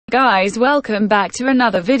Guys, welcome back to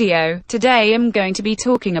another video. Today I'm going to be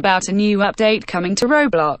talking about a new update coming to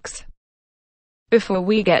Roblox. Before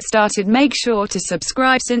we get started, make sure to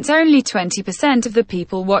subscribe since only 20% of the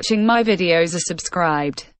people watching my videos are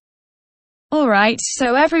subscribed. Alright,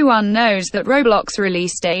 so everyone knows that Roblox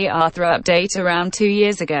released a Rthro update around 2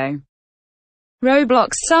 years ago. Roblox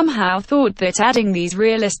somehow thought that adding these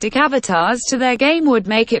realistic avatars to their game would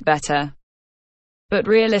make it better. But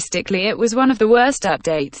realistically it was one of the worst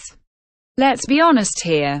updates. Let's be honest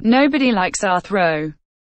here, nobody likes Rthro.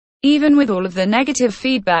 Even with all of the negative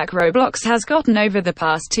feedback Roblox has gotten over the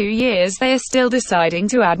past 2 years, they are still deciding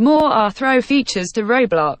to add more Rthro features to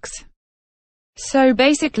Roblox. So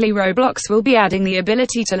basically Roblox will be adding the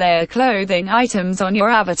ability to layer clothing items on your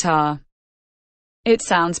avatar. It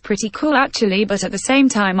sounds pretty cool actually, but at the same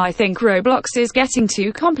time I think Roblox is getting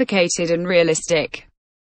too complicated and realistic.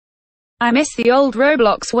 I miss the old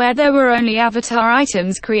Roblox where there were only avatar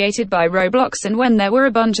items created by Roblox and when there were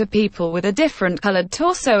a bunch of people with a different colored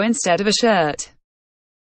torso instead of a shirt.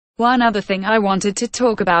 One other thing I wanted to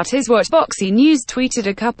talk about is what Boxy News tweeted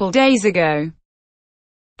a couple days ago.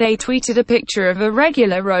 They tweeted a picture of a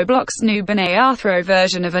regular Roblox noob and a Rthro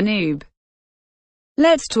version of a noob.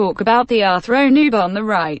 Let's talk about the Rthro noob on the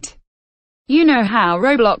right. You know how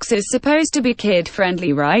Roblox is supposed to be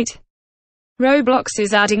kid-friendly, right? Roblox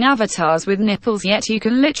is adding avatars with nipples, yet you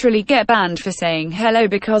can literally get banned for saying hello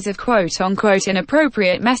because of quote-unquote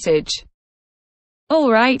inappropriate message.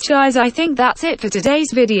 Alright guys, I think that's it for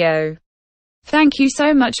today's video. Thank you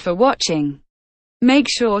so much for watching. Make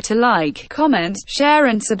sure to like, comment, share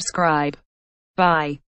and subscribe. Bye.